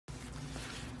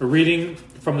A reading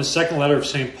from the second letter of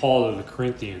St. Paul to the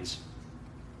Corinthians.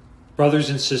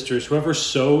 Brothers and sisters, whoever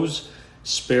sows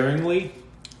sparingly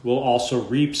will also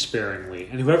reap sparingly,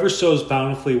 and whoever sows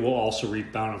bountifully will also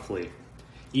reap bountifully.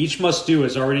 Each must do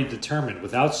as already determined,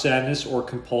 without sadness or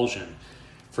compulsion,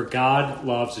 for God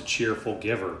loves a cheerful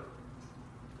giver.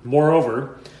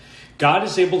 Moreover, God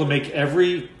is able to make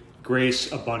every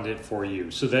grace abundant for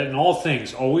you, so that in all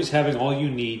things, always having all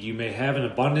you need, you may have an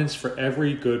abundance for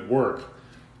every good work.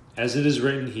 As it is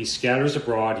written, he scatters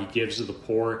abroad, he gives to the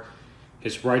poor,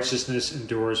 his righteousness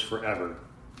endures forever.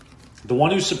 The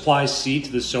one who supplies seed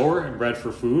to the sower and bread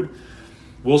for food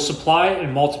will supply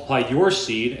and multiply your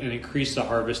seed and increase the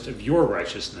harvest of your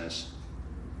righteousness.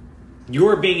 You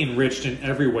are being enriched in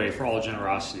every way for all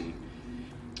generosity,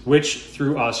 which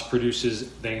through us produces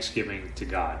thanksgiving to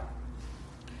God.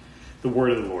 The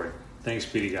word of the Lord. Thanks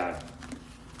be to God.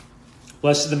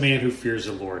 Blessed is the man who fears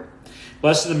the Lord.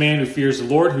 Blessed is the man who fears the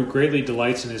Lord, who greatly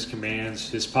delights in his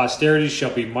commands. His posterity shall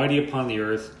be mighty upon the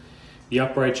earth. The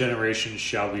upright generation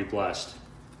shall be blessed.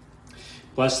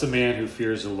 Blessed the man who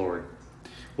fears the Lord.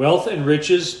 Wealth and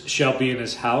riches shall be in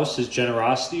his house. His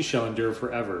generosity shall endure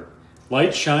forever.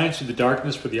 Light shines through the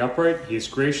darkness for the upright. He is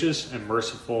gracious and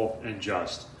merciful and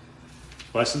just.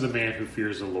 Blessed is the man who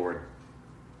fears the Lord.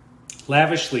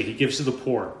 Lavishly he gives to the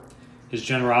poor. His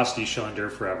generosity shall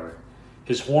endure forever.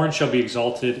 His horn shall be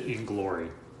exalted in glory.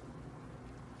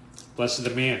 Blessed is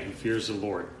the man who fears the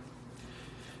Lord.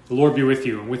 The Lord be with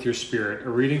you and with your spirit. A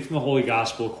reading from the Holy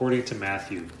Gospel according to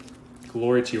Matthew.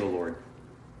 Glory to you, O Lord.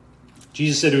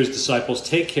 Jesus said to his disciples,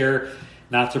 "Take care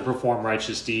not to perform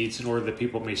righteous deeds in order that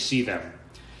people may see them.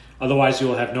 Otherwise you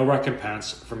will have no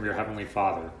recompense from your heavenly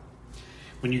Father.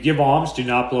 When you give alms, do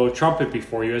not blow a trumpet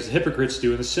before you, as the hypocrites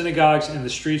do in the synagogues and the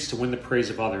streets to win the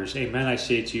praise of others. Amen, I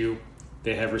say to you,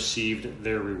 they have received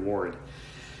their reward.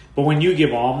 But when you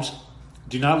give alms,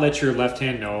 do not let your left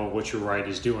hand know what your right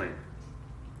is doing,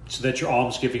 so that your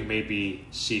almsgiving may be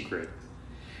secret.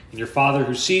 And your Father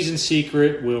who sees in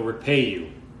secret will repay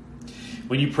you.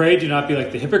 When you pray, do not be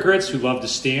like the hypocrites who love to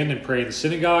stand and pray in the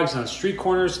synagogues and on street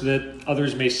corners, so that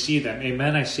others may see them.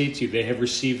 Amen, I say to you, they have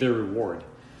received their reward.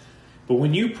 But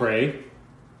when you pray,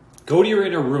 go to your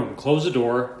inner room, close the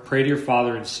door, pray to your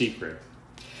Father in secret.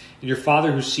 And your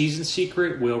Father who sees in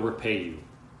secret will repay you.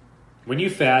 When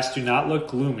you fast, do not look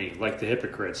gloomy like the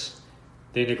hypocrites.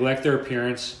 They neglect their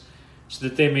appearance, so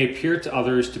that they may appear to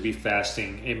others to be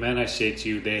fasting. Amen, I say to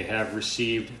you, they have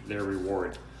received their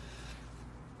reward.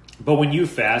 But when you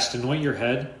fast, anoint your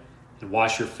head and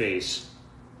wash your face,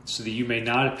 so that you may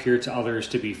not appear to others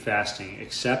to be fasting,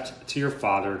 except to your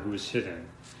Father who is hidden.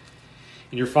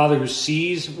 And your Father who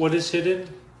sees what is hidden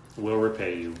will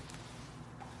repay you."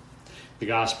 The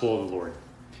Gospel of the Lord.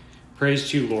 Praise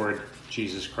to you, Lord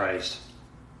Jesus Christ.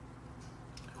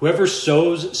 Whoever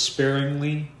sows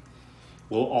sparingly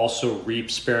will also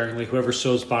reap sparingly. Whoever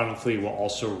sows bountifully will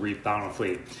also reap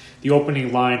bountifully. The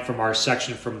opening line from our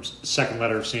section from second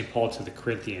letter of St. Paul to the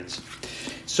Corinthians.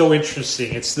 So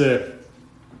interesting. It's the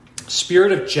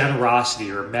spirit of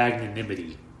generosity or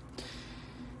magnanimity.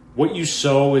 What you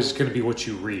sow is going to be what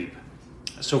you reap.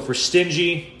 So if we're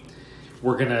stingy,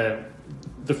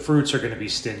 the fruits are going to be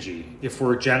stingy. If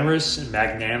we're generous and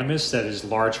magnanimous, that is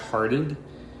large-hearted,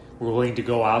 we're willing to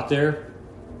go out there,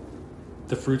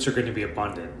 the fruits are going to be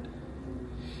abundant.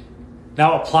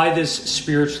 Now apply this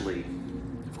spiritually.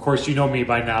 Of course, you know me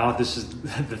by now. This is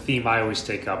the theme I always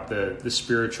take up, the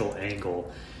spiritual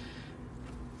angle.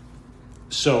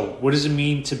 So what does it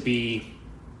mean to be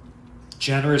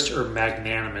generous or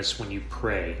magnanimous when you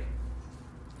pray?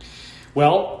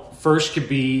 Well, first could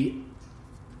be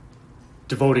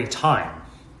devoting time,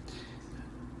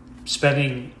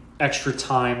 spending extra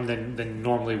time than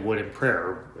normally would in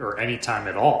prayer, or any time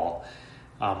at all.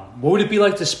 What would it be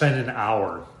like to spend an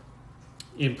hour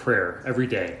in prayer every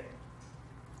day?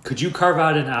 Could you carve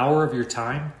out an hour of your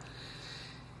time?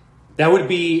 That would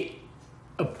be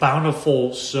a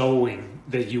bountiful sowing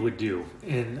that you would do,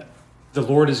 and the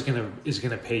Lord is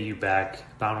gonna pay you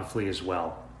back bountifully as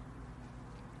well.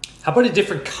 How about a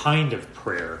different kind of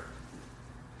prayer?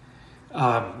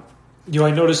 I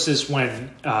notice this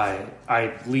when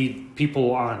I lead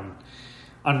people on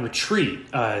retreat,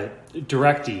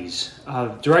 directees.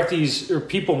 Directees, or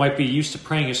people might be used to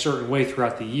praying a certain way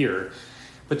throughout the year.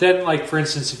 But then, like, for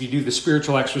instance, if you do the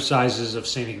spiritual exercises of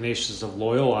St. Ignatius of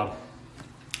Loyola,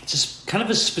 it's just kind of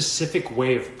a specific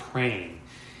way of praying.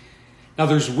 Now,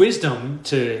 there's wisdom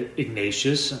to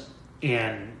Ignatius,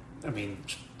 and, I mean,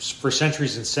 for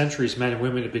centuries and centuries, men and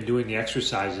women have been doing the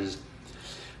exercises.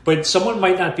 But someone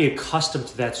might not be accustomed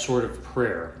to that sort of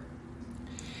prayer.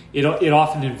 it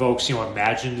often invokes,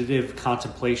 imaginative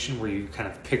contemplation where you kind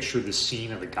of picture the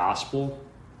scene of the gospel.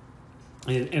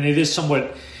 And it is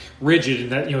somewhat rigid in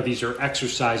that, these are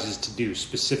exercises to do,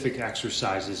 specific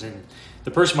exercises. And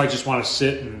the person might just want to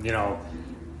sit and,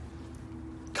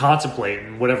 contemplate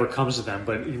and whatever comes to them.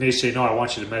 But they say, no, I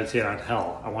want you to meditate on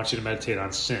hell. I want you to meditate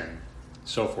on sin,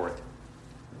 so forth.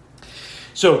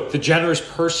 So the generous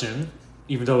person,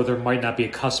 even though there might not be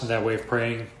accustomed to that way of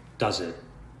praying, does it.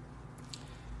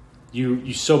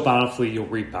 You sow bountifully, you'll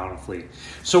reap bountifully.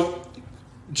 So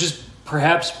just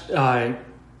perhaps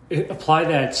apply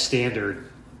that standard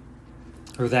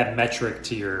or that metric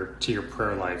to your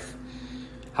prayer life.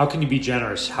 How can you be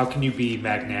generous? How can you be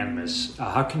magnanimous?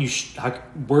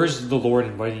 Where's the Lord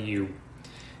inviting you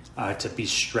to be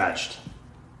stretched?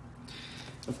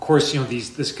 Of course,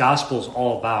 this gospel is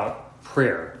all about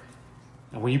prayer.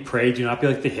 And when you pray, do not be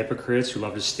like the hypocrites who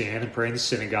love to stand and pray in the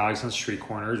synagogues and street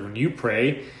corners. When you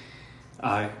pray,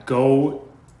 go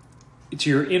to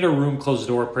your inner room, close the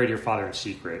door, pray to your Father in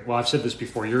secret. Well, I've said this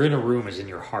before. Your inner room is in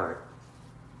your heart.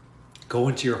 Go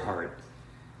into your heart.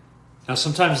 Now,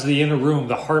 sometimes the inner room,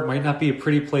 the heart might not be a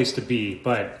pretty place to be,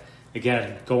 but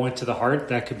again, go into the heart.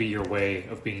 That could be your way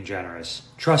of being generous.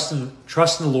 Trust in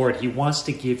the Lord. He wants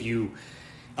to give you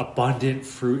abundant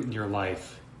fruit in your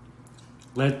life.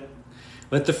 Let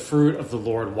the fruit of the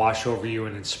Lord wash over you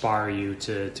and inspire you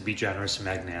to be generous and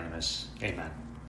magnanimous. Amen.